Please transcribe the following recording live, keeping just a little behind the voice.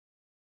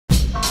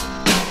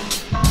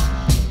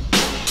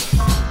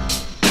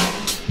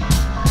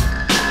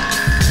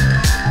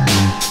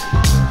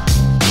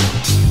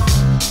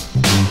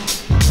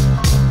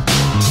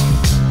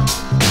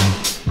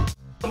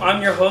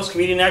host,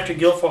 comedian actor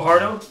Gil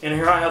Fajardo, and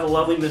here I have the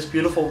lovely Miss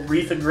Beautiful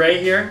Reatha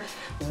Grey here.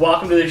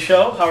 Welcome to the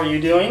show. How are you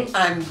doing?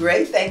 I'm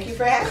great. Thank you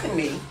for having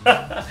me.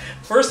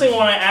 First thing I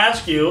want to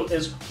ask you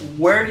is,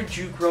 where did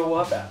you grow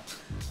up at?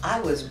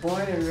 I was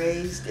born and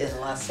raised in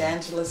Los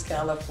Angeles,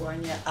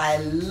 California. I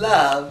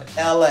love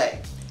LA.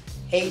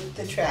 Hate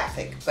the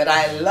traffic, but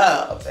I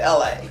love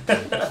LA.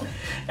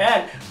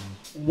 And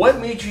what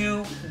made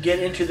you get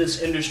into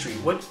this industry?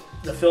 What,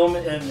 the film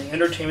and the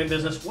entertainment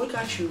business, what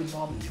got you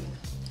involved in doing it?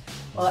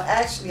 Well,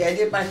 actually, I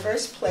did my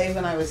first play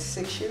when I was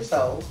 6 years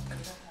old.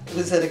 It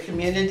was at a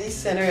community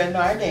center in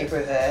our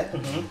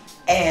neighborhood,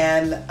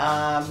 and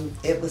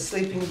it was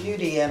Sleeping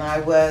Beauty, and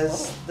I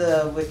was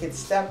the wicked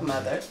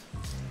stepmother.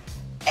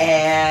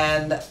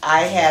 And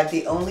I had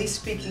the only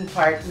speaking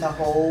part in the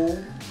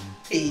whole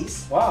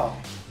piece. Wow.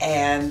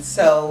 And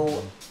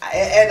so,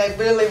 and I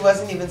really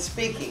wasn't even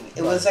speaking.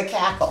 It was a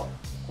cackle.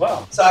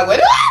 Wow. So I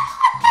went,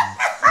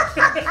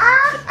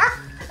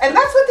 and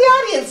that's what the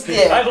audience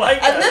did. I like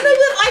that. And then they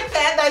went like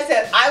that, and I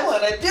said, I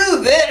want to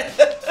do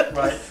this.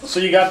 Right. So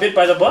you got bit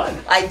by the bug.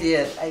 I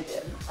did.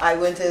 I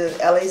went to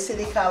LA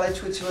City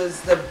College, which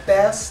was the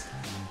best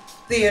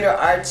theater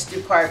arts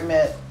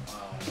department,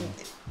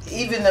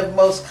 even of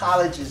most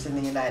colleges in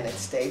the United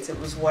States. It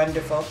was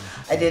wonderful.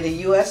 I did a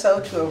USO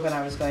tour when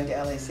I was going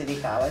to LA City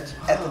College.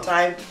 At the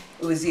time,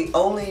 it was the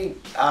only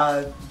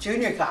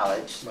junior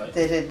college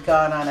that had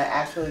gone on an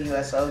actual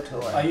USO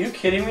tour. Are you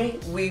kidding me?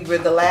 We were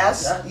the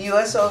last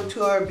USO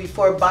tour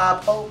before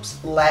Bob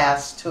Hope's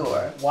last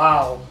tour.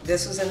 Wow.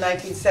 This was in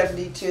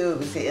 1972. It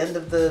was the end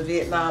of the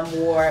Vietnam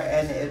War,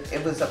 and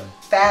it was a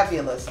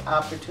fabulous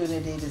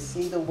opportunity to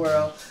see the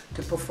world,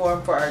 to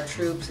perform for our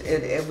troops.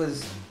 It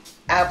was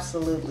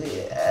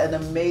absolutely an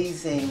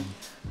amazing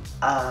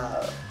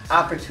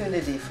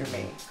opportunity for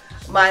me.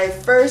 My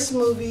first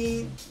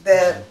movie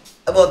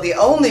the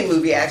only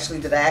movie actually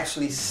that I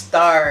actually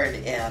starred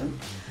in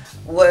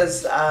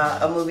was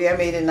a movie I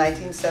made in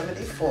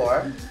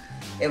 1974.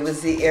 It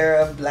was the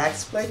era of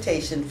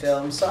blaxploitation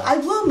films, so I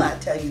will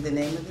not tell you the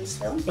name of this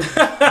film.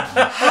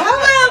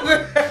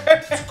 However,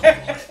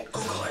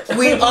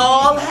 we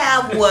all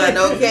have one,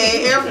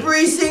 okay?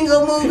 Every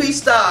single movie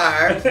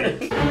star.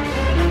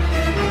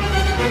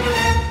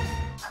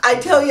 I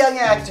tell young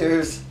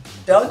actors,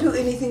 don't do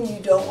anything you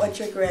don't want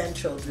your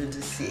grandchildren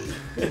to see,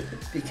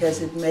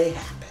 because it may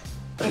happen.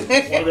 Well,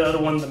 the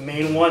other one, the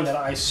main one that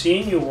I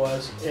seen you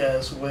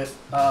is with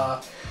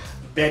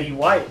Betty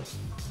White.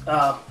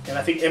 And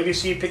I think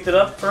NBC picked it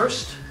up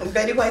first. And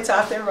Betty White's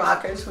Off Their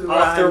Rockers. We were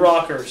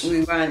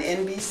on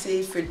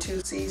NBC for 2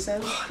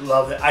 seasons.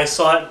 Love it. I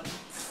saw it.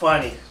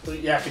 Funny.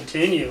 Yeah,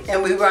 continue.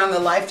 And we were on the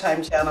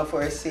Lifetime channel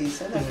for a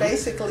season. And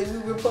basically we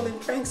were pulling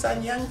pranks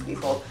on young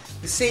people.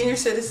 The senior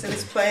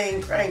citizens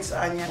playing pranks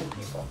on young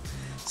people.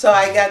 So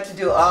I got to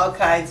do all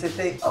kinds of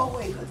things. Oh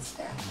wait, what's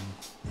that?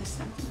 There's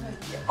something right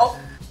there. Oh,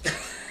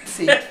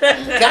 see,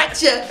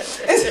 gotcha.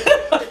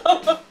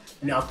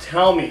 Now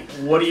tell me,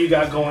 what do you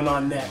got going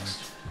on next?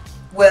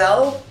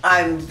 Well,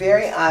 I'm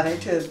very honored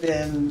to have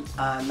been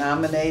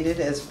nominated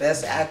as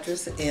Best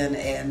Actress in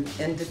an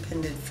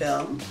independent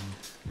film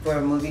for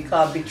a movie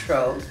called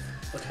Betrothed.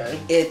 Okay.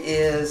 It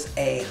is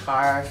a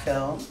horror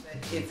film.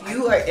 If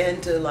you are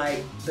into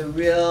like the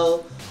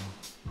real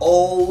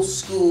old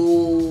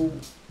school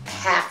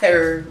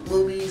hacker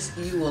movies,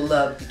 you will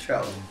love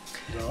Betrothed.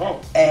 No.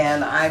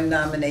 And I'm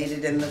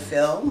nominated in the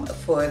film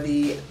for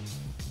the,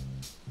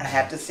 I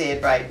have to say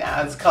it right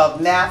now, it's called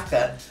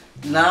NAFCA,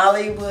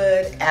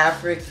 Nollywood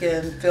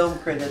African Film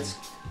Critics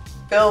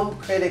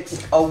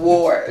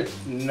Award.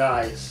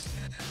 Nice.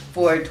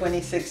 For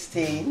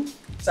 2016.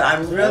 So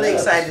I'm really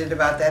excited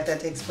about that. That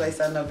takes place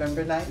on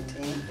November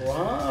 19th.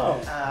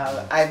 Wow.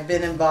 I've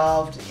been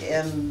involved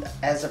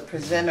as a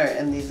presenter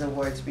in these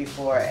awards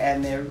before,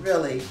 and they're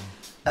really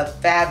a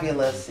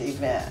fabulous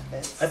event.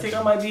 I think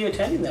I might be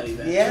attending that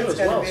event too, it's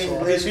as well. Be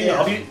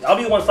So I'll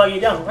be the one flagging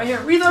you down. Right here,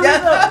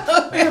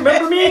 Reatha. Hey,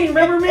 remember me?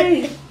 Remember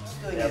me?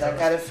 I've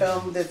got a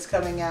film that's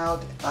coming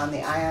out on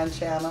the Ion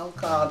channel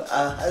called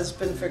A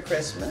Husband for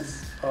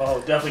Christmas. Oh,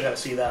 definitely got to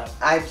see that.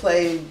 I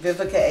play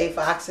Vivica A.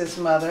 Fox's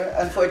mother.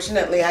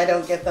 Unfortunately, I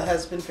don't get the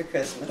husband for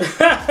Christmas.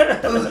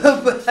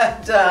 But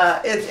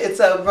it's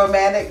a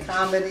romantic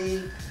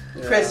comedy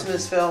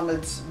Christmas film.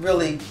 It's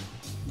really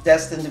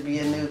destined to be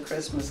a new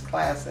Christmas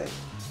classic.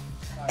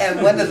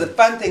 And one of the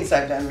fun things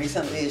I've done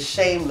recently is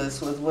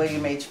Shameless with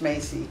William H.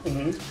 Macy.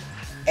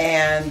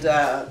 And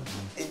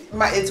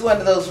it's one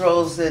of those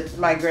roles that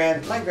my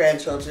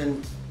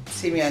grandchildren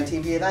see me on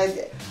TV, and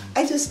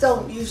I just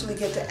don't usually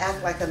get to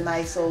act like a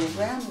nice old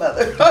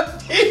grandmother on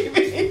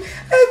TV.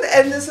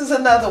 And this is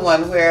another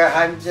one where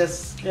I'm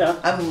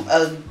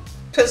a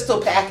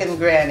pistol packing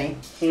granny.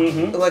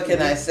 What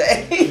can I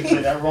say? You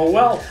play that role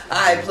well.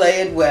 I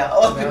play it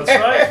well. That's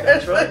right.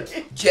 That's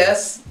right.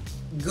 Just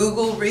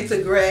Google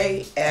Reatha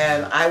Grey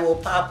and I will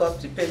pop up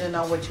depending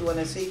on what you want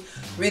to see.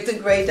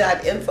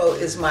 ReathaGrey.info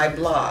is my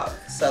blog.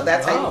 So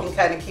that's how you can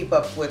kind of keep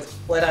up with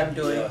what I'm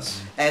doing.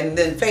 Yes. And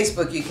then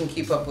Facebook, you can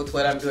keep up with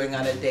what I'm doing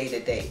on a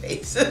day-to-day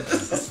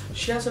basis.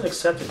 She hasn't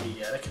accepted me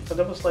yet.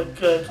 That was like...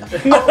 Oh,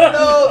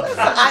 no,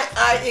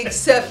 I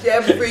accept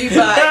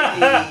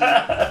everybody.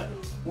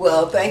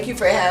 Well, thank you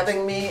for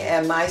having me.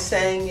 And my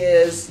saying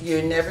is,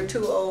 you're never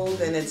too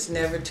old and it's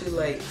never too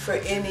late for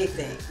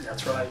anything.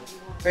 That's right.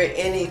 For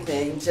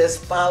anything.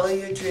 Just follow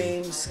your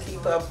dreams.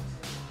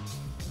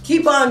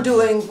 Keep on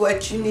doing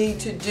what you need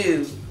to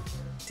do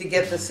to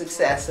get the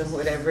success in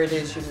whatever it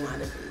is you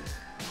want to be.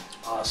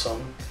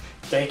 Awesome.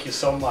 Thank you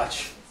so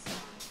much.